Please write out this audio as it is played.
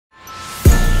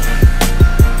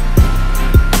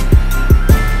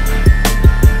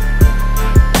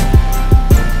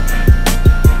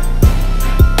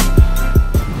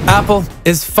Apple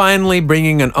is finally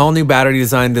bringing an all-new battery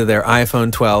design to their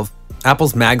iPhone 12.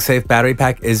 Apple's MagSafe battery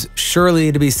pack is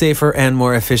surely to be safer and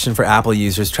more efficient for Apple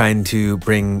users trying to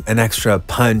bring an extra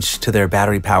punch to their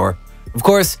battery power. Of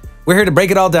course, we're here to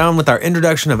break it all down with our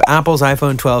introduction of Apple's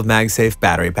iPhone 12 MagSafe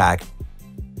battery pack.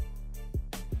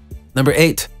 Number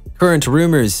 8. Current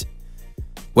rumors.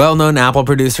 Well-known Apple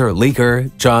producer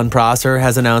leaker John Prosser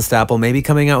has announced Apple may be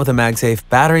coming out with a MagSafe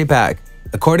battery pack.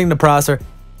 According to Prosser,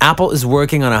 Apple is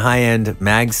working on a high-end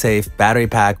MagSafe battery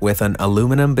pack with an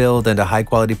aluminum build and a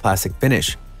high-quality plastic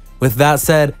finish. With that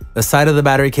said, the side of the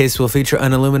battery case will feature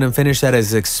an aluminum finish that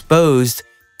is exposed,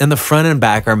 and the front and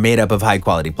back are made up of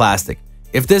high-quality plastic.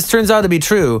 If this turns out to be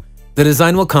true, the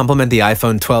design will complement the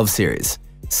iPhone 12 series.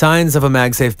 Signs of a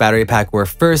MagSafe battery pack were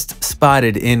first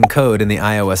spotted in code in the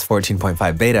iOS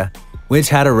 14.5 beta, which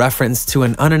had a reference to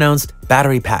an unannounced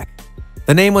battery pack.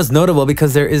 The name was notable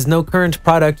because there is no current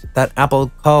product that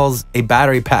Apple calls a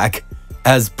battery pack,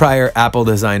 as prior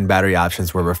Apple-designed battery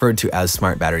options were referred to as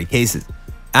smart battery cases.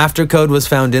 After code was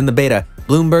found in the beta,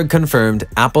 Bloomberg confirmed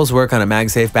Apple's work on a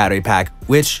MagSafe battery pack,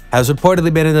 which has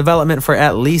reportedly been in development for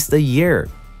at least a year.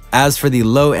 As for the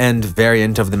low-end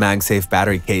variant of the MagSafe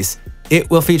battery case,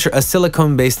 it will feature a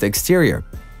silicone-based exterior.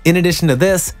 In addition to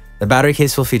this, the battery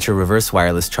case will feature reverse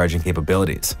wireless charging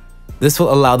capabilities. This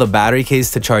will allow the battery case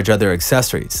to charge other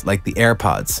accessories, like the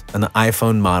AirPods and the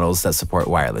iPhone models that support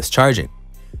wireless charging.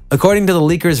 According to the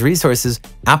leaker's resources,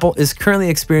 Apple is currently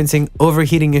experiencing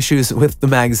overheating issues with the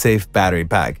MagSafe battery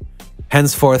pack.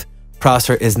 Henceforth,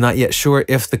 Prosser is not yet sure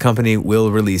if the company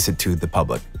will release it to the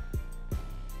public.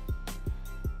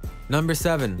 Number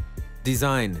 7.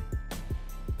 Design.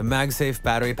 The MagSafe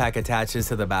battery pack attaches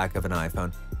to the back of an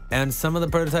iPhone, and some of the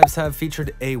prototypes have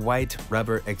featured a white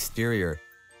rubber exterior.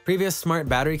 Previous smart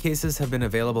battery cases have been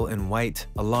available in white,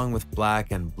 along with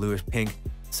black and bluish pink,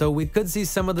 so we could see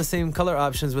some of the same color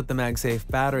options with the MagSafe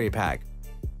battery pack.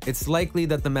 It's likely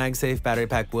that the MagSafe battery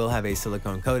pack will have a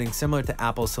silicone coating similar to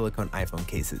Apple's silicone iPhone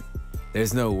cases.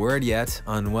 There's no word yet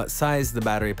on what size the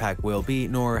battery pack will be,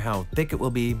 nor how thick it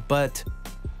will be, but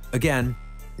again,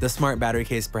 the smart battery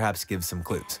case perhaps gives some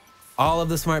clues. All of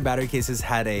the smart battery cases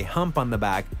had a hump on the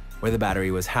back where the battery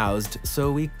was housed,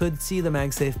 so we could see the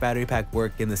MagSafe battery pack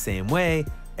work in the same way,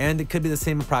 and it could be the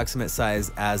same approximate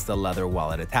size as the leather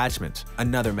wallet attachment,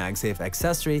 another MagSafe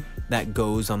accessory that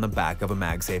goes on the back of a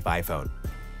MagSafe iPhone.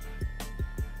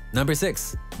 Number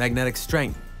 6. Magnetic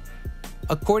strength.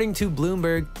 According to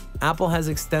Bloomberg, Apple has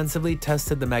extensively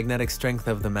tested the magnetic strength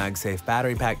of the MagSafe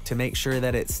battery pack to make sure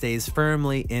that it stays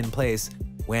firmly in place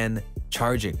when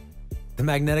charging. The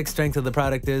magnetic strength of the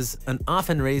product is an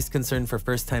often raised concern for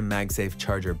first-time MagSafe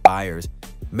Charger buyers.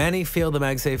 Many feel the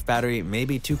MagSafe battery may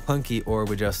be too clunky or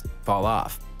would just fall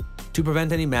off. To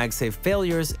prevent any MagSafe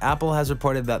failures, Apple has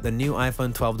reported that the new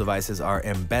iPhone 12 devices are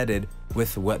embedded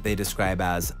with what they describe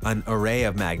as an array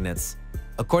of magnets.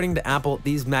 According to Apple,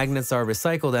 these magnets are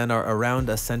recycled and are around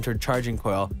a centered charging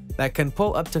coil that can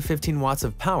pull up to 15 watts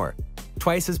of power,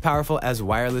 twice as powerful as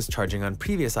wireless charging on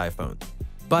previous iPhones,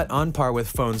 but on par with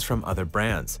phones from other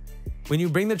brands. When you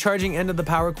bring the charging end of the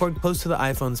power cord close to the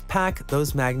iPhone's pack,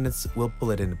 those magnets will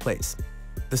pull it into place.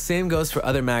 The same goes for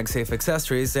other MagSafe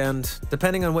accessories, and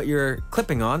depending on what you're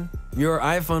clipping on, your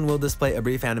iPhone will display a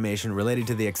brief animation related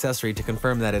to the accessory to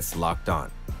confirm that it's locked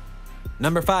on.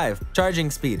 Number 5.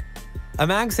 Charging speed. A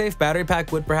MagSafe battery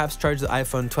pack would perhaps charge the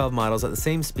iPhone 12 models at the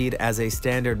same speed as a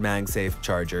standard MagSafe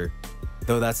charger,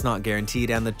 though that's not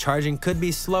guaranteed, and the charging could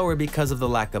be slower because of the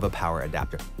lack of a power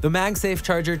adapter. The MagSafe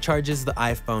charger charges the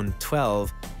iPhone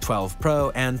 12, 12 Pro,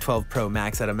 and 12 Pro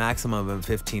Max at a maximum of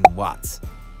 15 watts,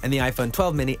 and the iPhone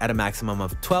 12 mini at a maximum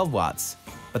of 12 watts.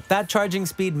 But that charging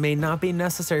speed may not be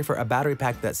necessary for a battery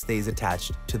pack that stays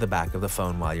attached to the back of the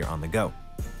phone while you're on the go.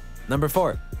 Number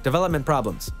 4. Development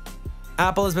problems.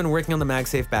 Apple has been working on the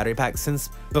MagSafe battery pack since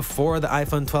before the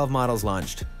iPhone 12 models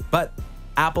launched, but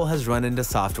Apple has run into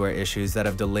software issues that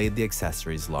have delayed the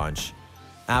accessory's launch.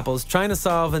 Apple's trying to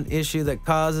solve an issue that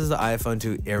causes the iPhone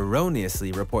to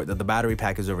erroneously report that the battery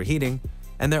pack is overheating,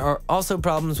 and there are also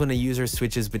problems when a user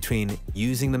switches between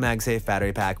using the MagSafe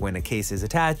battery pack when a case is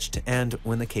attached and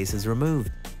when the case is removed.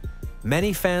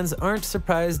 Many fans aren't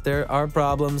surprised there are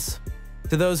problems.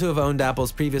 To those who have owned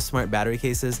Apple's previous smart battery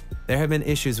cases, there have been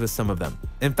issues with some of them.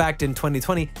 In fact, in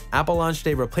 2020, Apple launched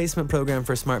a replacement program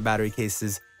for smart battery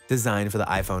cases designed for the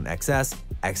iPhone XS,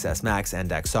 XS Max, and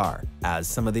XR, as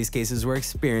some of these cases were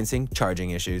experiencing charging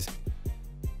issues.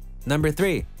 Number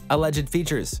 3. Alleged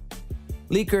features.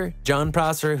 Leaker John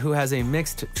Prosser, who has a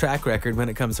mixed track record when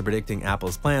it comes to predicting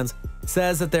Apple's plans,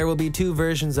 says that there will be 2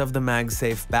 versions of the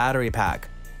MagSafe battery pack,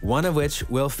 one of which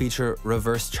will feature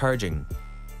reverse charging.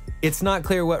 It's not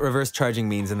clear what reverse charging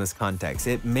means in this context.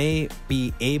 It may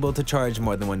be able to charge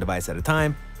more than one device at a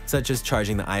time, such as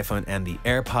charging the iPhone and the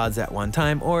AirPods at one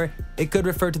time, or it could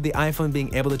refer to the iPhone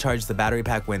being able to charge the battery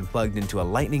pack when plugged into a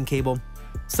lightning cable.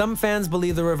 Some fans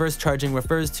believe the reverse charging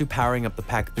refers to powering up the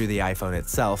pack through the iPhone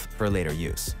itself for later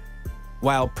use.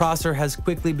 While Prosser has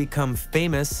quickly become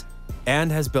famous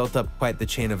and has built up quite the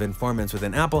chain of informants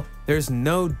within Apple, there's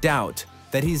no doubt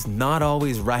that he's not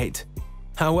always right.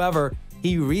 However,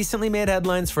 he recently made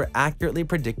headlines for accurately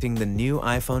predicting the new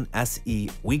iPhone SE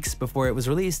weeks before it was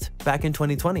released back in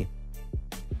 2020.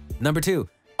 Number 2,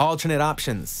 alternate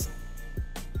options.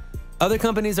 Other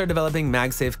companies are developing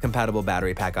MagSafe-compatible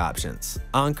battery pack options.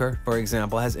 Anker, for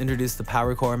example, has introduced the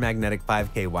PowerCore Magnetic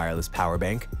 5K wireless power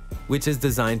bank, which is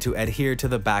designed to adhere to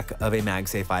the back of a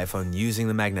MagSafe iPhone using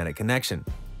the magnetic connection.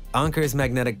 Anker's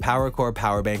magnetic PowerCore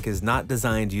power bank is not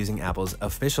designed using Apple's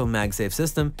official MagSafe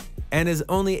system and is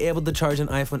only able to charge an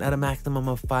iPhone at a maximum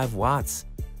of 5 watts.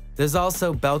 There's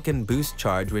also Belkin Boost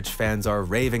Charge, which fans are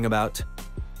raving about.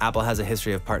 Apple has a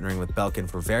history of partnering with Belkin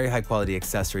for very high-quality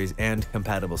accessories and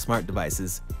compatible smart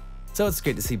devices, so it's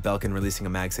great to see Belkin releasing a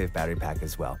MagSafe battery pack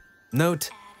as well.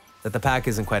 Note that the pack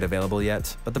isn't quite available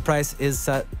yet, but the price is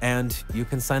set and you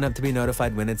can sign up to be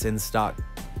notified when it's in stock.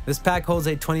 This pack holds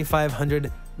a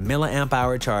 2500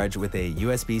 mAh charge with a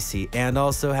USB-C and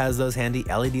also has those handy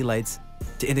LED lights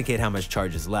to indicate how much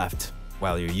charge is left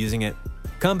while you're using it.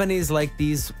 Companies like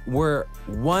these were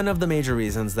one of the major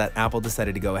reasons that Apple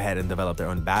decided to go ahead and develop their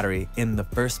own battery in the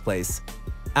first place.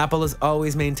 Apple has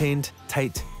always maintained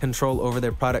tight control over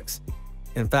their products.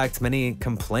 In fact, many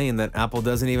complain that Apple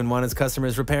doesn't even want its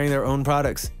customers repairing their own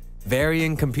products.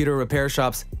 Varying computer repair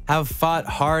shops have fought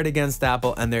hard against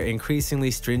Apple and their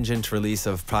increasingly stringent release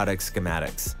of product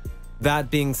schematics. That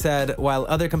being said, while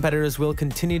other competitors will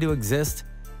continue to exist,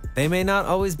 they may not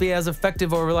always be as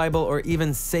effective or reliable or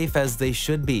even safe as they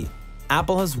should be.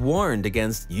 Apple has warned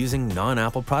against using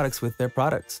non-Apple products with their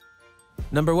products.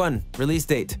 Number 1, release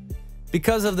date.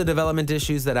 Because of the development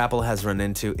issues that Apple has run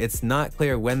into, it's not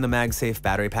clear when the MagSafe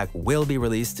battery pack will be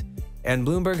released, and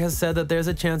Bloomberg has said that there's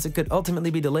a chance it could ultimately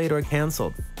be delayed or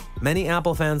canceled. Many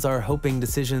Apple fans are hoping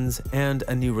decisions and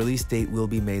a new release date will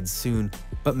be made soon,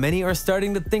 but many are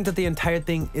starting to think that the entire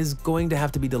thing is going to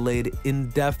have to be delayed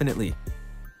indefinitely.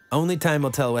 Only time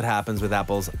will tell what happens with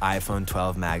Apple's iPhone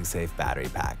 12 MagSafe battery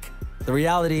pack. The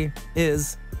reality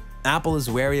is, Apple is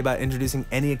wary about introducing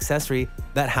any accessory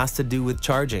that has to do with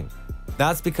charging.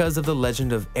 That's because of the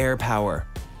legend of AirPower,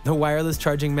 the wireless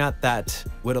charging mat that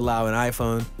would allow an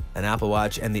iPhone, an Apple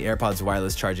Watch, and the AirPods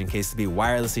wireless charging case to be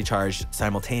wirelessly charged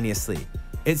simultaneously.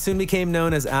 It soon became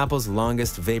known as Apple's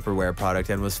longest vaporware product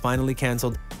and was finally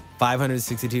canceled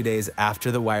 562 days after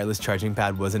the wireless charging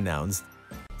pad was announced.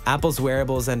 Apple's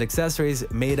wearables and accessories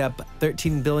made up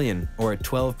 $13 billion, or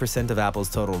 12% of Apple's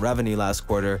total revenue last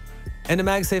quarter, and a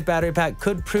MagSafe battery pack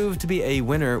could prove to be a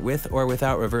winner with or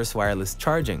without reverse wireless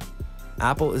charging.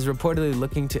 Apple is reportedly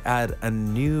looking to add a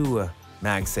new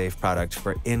MagSafe product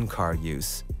for in-car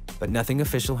use, but nothing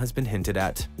official has been hinted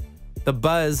at. The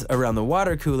buzz around the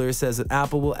water cooler says that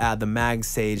Apple will add the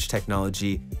MagSafe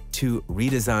technology to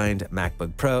redesigned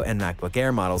MacBook Pro and MacBook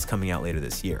Air models coming out later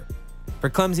this year. For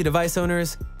clumsy device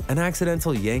owners, an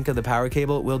accidental yank of the power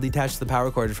cable will detach the power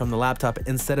cord from the laptop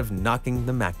instead of knocking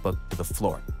the MacBook to the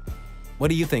floor. What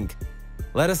do you think?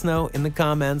 Let us know in the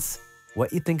comments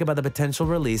what you think about the potential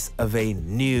release of a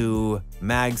new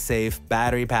MagSafe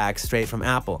battery pack straight from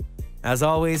Apple. As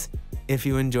always, if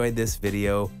you enjoyed this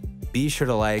video, be sure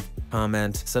to like,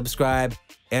 comment, subscribe,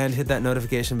 and hit that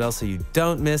notification bell so you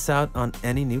don't miss out on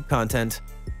any new content.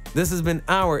 This has been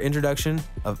our introduction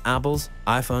of Apple's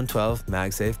iPhone 12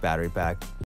 MagSafe battery pack.